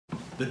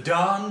The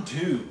Dawn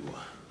 2.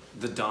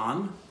 The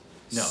Dawn?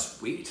 No.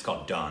 Sweet. It's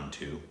called Dawn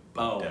 2.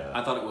 But, oh,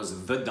 I thought it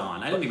was The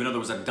Dawn. I didn't even know there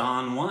was a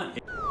Dawn 1.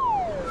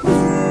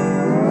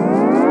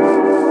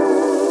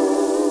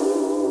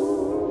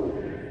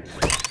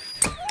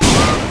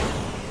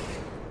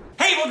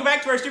 Hey, welcome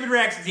back to our Stupid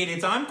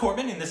Reactions. I'm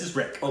Corbin, and this is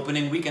Rick.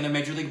 Opening weekend of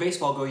Major League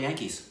Baseball. Go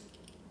Yankees.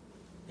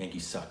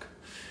 Yankees suck.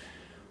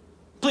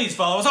 Please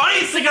follow us on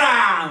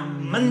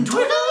Instagram and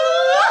Twitter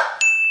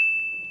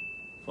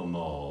for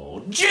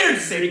more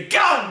juicy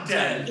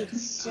content.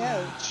 It's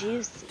so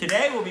juicy.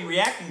 Today we'll be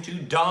reacting to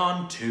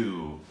Dawn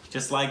 2.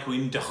 Just like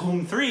in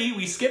Dawn 3,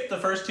 we skipped the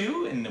first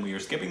two, and then we were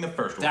skipping the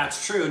first one.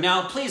 That's true.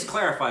 Now, please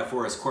clarify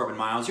for us, Corbin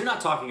Miles. You're not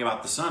talking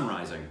about the sun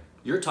rising.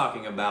 You're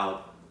talking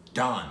about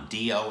Dawn,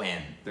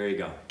 D-O-N. There you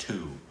go.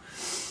 2.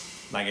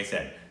 Like I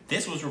said,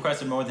 this was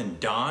requested more than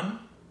Dawn,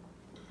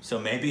 so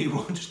maybe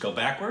we'll just go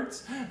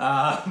backwards. Is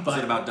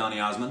it about Donny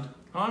Osmond?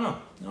 I don't know.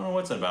 I don't know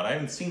what's it about. I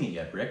haven't seen it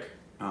yet, Rick.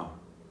 Oh.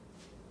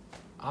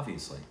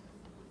 Obviously.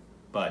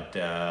 But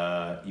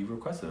you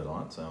requested it a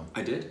lot, so.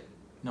 I did?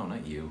 No,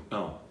 not you.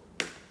 Oh.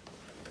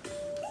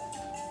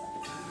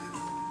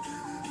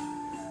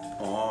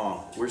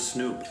 Oh, where's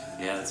Snoop?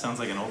 Yeah, that sounds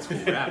like an old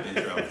school rap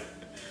intro.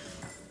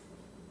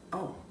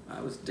 Oh, I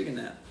was digging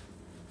that.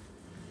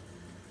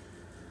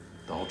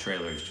 The whole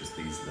trailer is just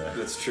these.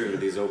 That's true.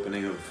 These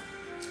opening of.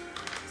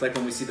 It's like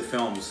when we see the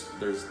films.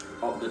 There's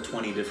all the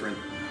 20 different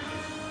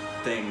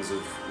things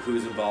of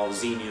who's involved.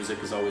 Z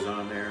music is always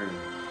on there, and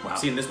wow. I've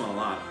seen this one a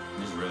lot.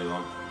 This is really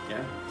long.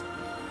 Yeah.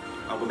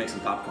 I'll go make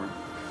some popcorn.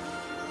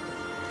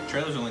 The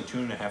trailer's only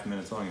 2.5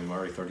 minutes long, and we're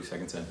already 30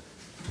 seconds in.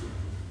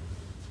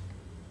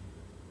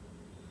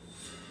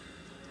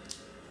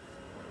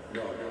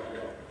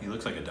 He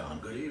looks like a Don.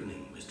 Good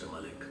evening, Mr.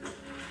 Malik.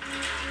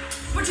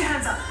 Put your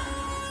hands up.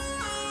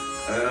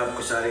 अगर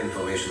आपको सारी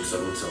information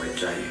सबूत समेत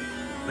चाहिए,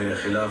 मेरे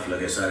खिलाफ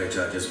लगे सारे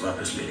चार्जेस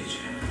वापस ले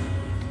लीजिए।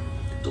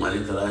 तुम्हारी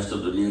तलाश तो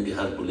दुनिया की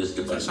हर पुलिस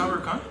के पास शाह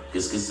रुख खान?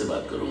 किस से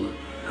बात करूंगा?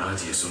 आज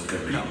ये सुनकर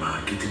मेरी माँ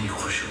कितनी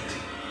खुश होती।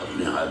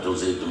 अपने हाथों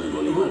से तुम्हें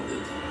गोली मार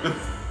देती।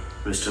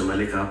 मिस्टर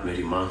मलिक, आप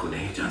मेरी माँ को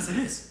नहीं जानते। Yes, it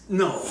is.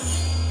 No.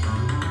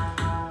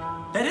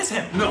 That is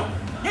him. No.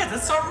 Yeah,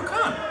 that's Shah Rukh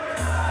Khan.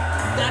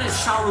 That is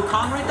Shah Rukh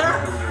Khan right there?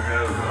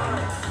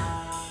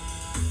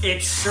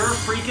 It sure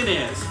freaking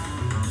is.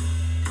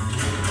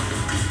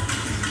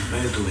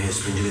 मैं तुम्हें इस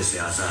पिंजरे से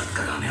आजाद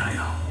कराने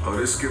आया हूँ।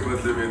 और इसके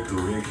बदले में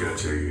तुम्हें क्या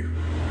चाहिए?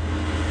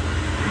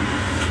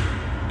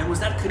 And was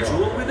that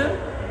Kajol with it?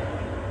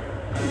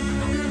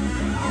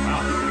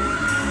 Wow.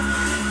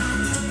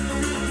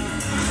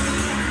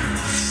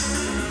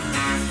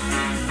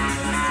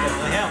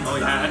 Definitely him. Oh,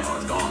 yeah,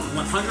 it's gone.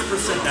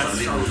 100% that's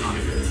Shah Rukh Khan.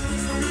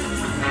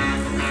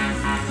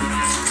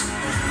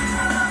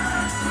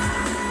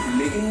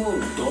 लेकिन वो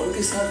दौड़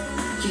के साथ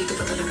ये तो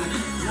पता लगा ना।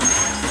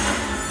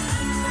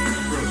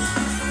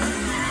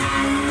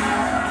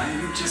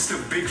 I'm just a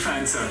big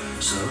fan, sir.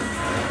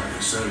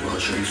 Sir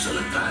बहुत शरीफ सा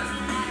लगता है।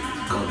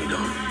 Call me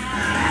Don.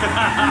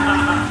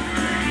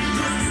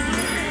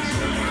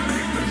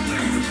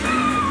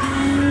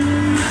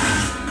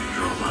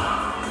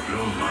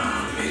 रोमा,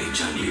 मेरी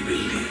जंगली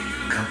बिल्ली,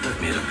 कब तक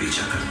मेरा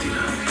पीछा करती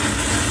रहा?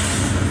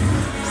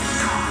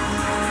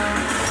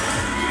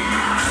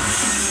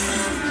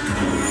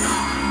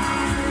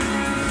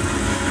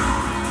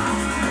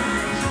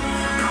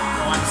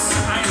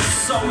 I'm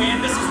so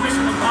in. This is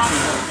Mission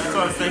Impossible. That's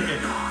what I was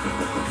thinking.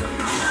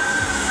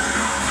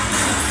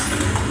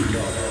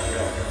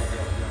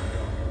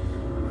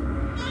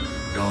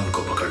 Don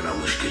को पकड़ना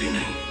मुश्किल ही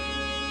नहीं,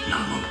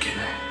 नामुमकिन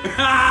है।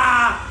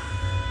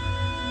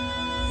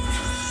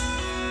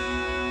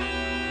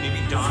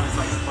 Maybe Don is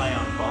like a play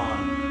on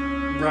Bond.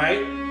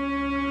 Right?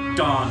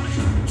 Don.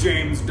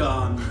 James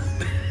Don.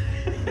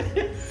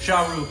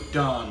 Shah Rukh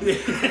Don.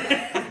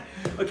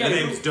 Okay. My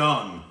name's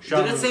Don.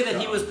 Did it say that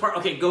he was part?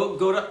 Okay,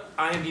 go to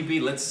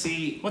IMDb. Let's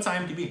see. What's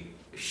IMDb?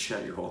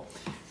 Shut your hole.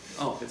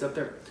 Oh, it's up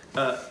there.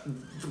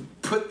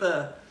 Put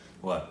the.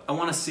 What? I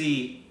want to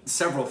see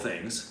several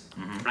things.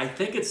 Mm-hmm. I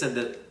think it said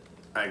that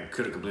I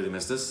could have completely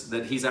missed this.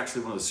 That he's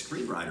actually one of the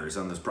screenwriters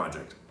on this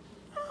project.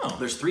 Oh.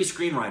 There's 3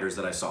 screenwriters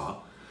that I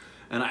saw,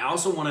 and I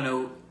also want to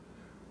know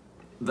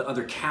the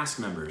other cast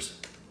members.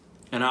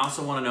 And I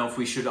also want to know if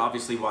we should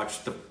obviously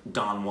watch the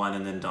Dawn 1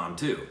 and then Dawn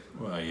 2.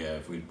 Well, yeah,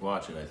 if we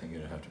watch it, I think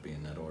it'd have to be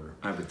in that order.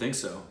 I would think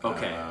so.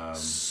 Okay,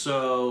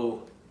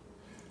 so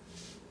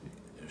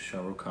Shah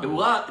Rukh Khan.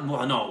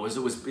 well, no,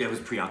 it was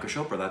Priyanka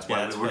Chopra. That's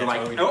why we were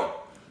like, oh.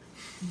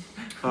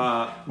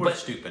 We're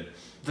stupid.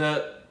 The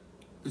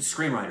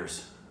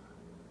screenwriters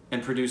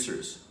and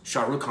producers,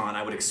 Shah Rukh Khan,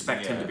 I would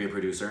expect him to be a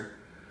producer,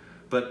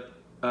 but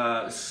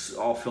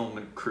all film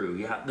and crew.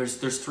 Yeah, there's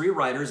 3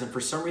 writers, and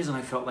for some reason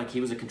I felt like he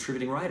was a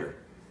contributing writer.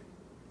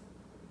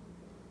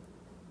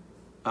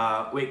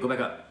 Wait, go back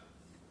up.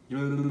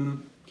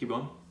 Keep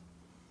going.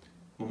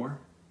 One more.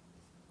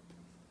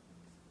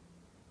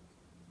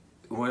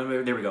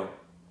 There we go.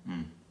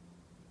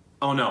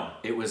 Oh no,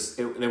 there was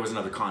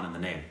another Khan in the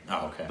name.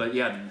 Oh, okay. But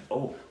yeah,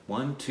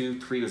 1, 2,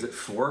 3, was it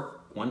 4?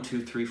 1,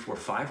 2, 3, 4,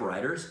 5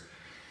 writers.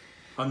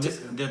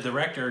 The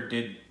director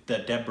did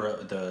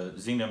the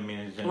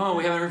Xena. Well,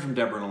 we haven't heard from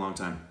Deborah in a long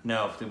time.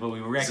 No, but we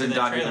reacted to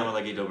that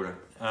trailer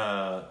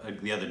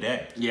the other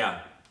day.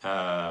 Yeah.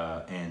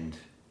 And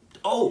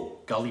Oh,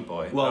 Gully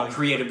Boy. well,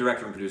 creative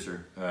director and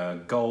producer.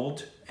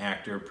 Gold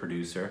actor,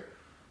 producer.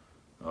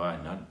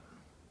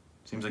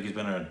 Seems like he's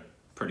been a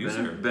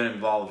producer. Been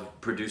involved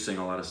producing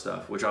a lot of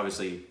stuff, which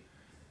obviously.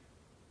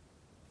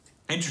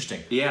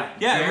 Interesting. Yeah.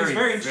 Yeah, it was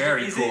very interesting.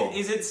 Very cool.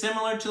 Is it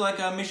similar to like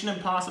a Mission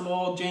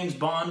Impossible, James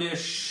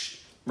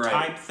Bond-ish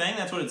type thing?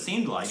 That's what it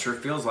seemed like. Sure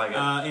feels like it.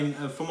 And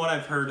from what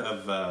I've heard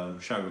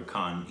of Shah Rukh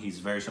Khan, he's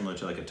very similar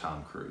to like a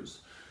Tom Cruise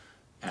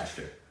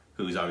actor,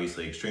 who's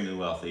obviously extremely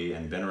wealthy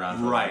and been around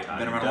for a long time.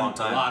 Been around a long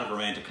time. A lot of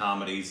romantic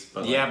comedies,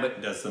 but but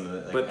does some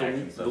of the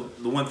action stuff.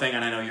 The one thing,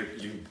 and I know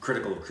you're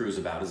critical of Cruise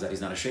about, is that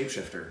he's not a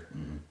shapeshifter.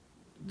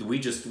 Mm-hmm. We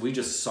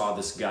just saw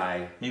this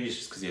guy. Maybe it's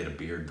just because he had a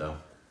beard, though.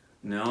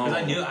 No,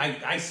 because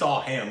I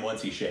saw him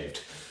once he shaved.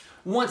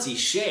 Once he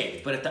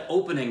shaved, but at the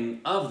opening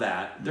of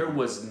that, there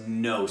was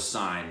no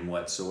sign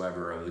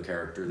whatsoever of the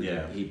character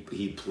that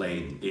he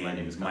played in. My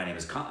name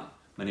is Khan.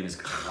 My name is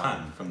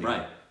Khan from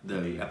the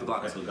the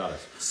Epiglottis.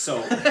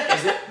 So, So,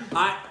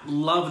 I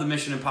love the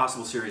Mission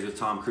Impossible series with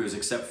Tom Cruise,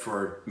 except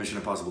for Mission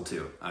Impossible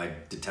 2. I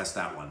detest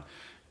that one.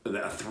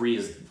 3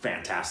 is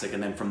fantastic,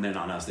 and then from then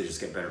on us, they just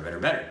get better, better,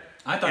 better.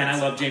 I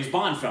love James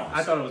Bond films.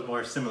 I thought it was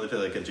more similar to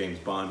like a James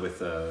Bond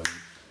with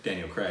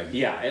Daniel Craig.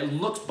 Yeah, it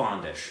looks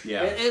Bondish.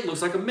 Yeah, it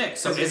looks like a mix.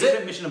 So is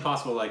it Mission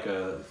Impossible like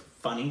a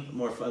funny,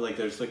 more like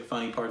there's like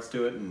funny parts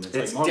to it, and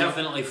it's like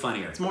definitely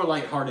funnier. It's more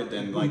lighthearted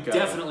than like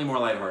definitely more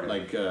lighthearted.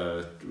 Like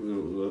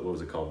what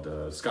was it called?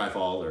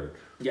 Skyfall or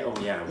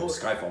well,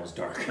 Skyfall was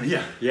dark.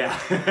 Yeah,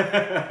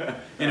 yeah,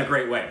 in a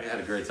great way. I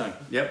had a great time.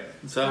 Yep.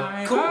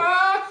 So cool.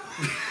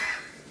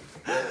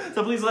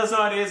 So please let us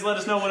know ideas. Let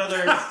us know what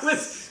other.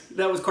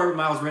 That was Corbin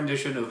Miles'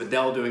 rendition of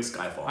Adele doing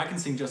Skyfall. I can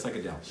sing just like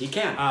Adele. He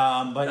can.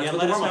 But yeah,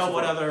 let us know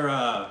what other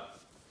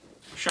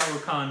Shah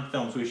Rukh Khan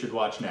films we should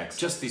watch next.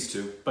 Just these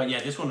 2. But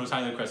yeah, this one was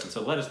highly requested,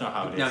 so let us know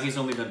how it is. Now, he's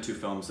only done 2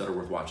 films that are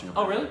worth watching.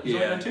 Oh, really? He's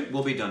only done 2?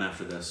 We'll be done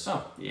after this.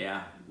 Oh.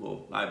 Yeah.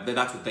 Well,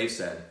 that's what they've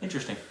said.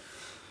 Interesting.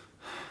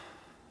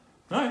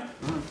 All right.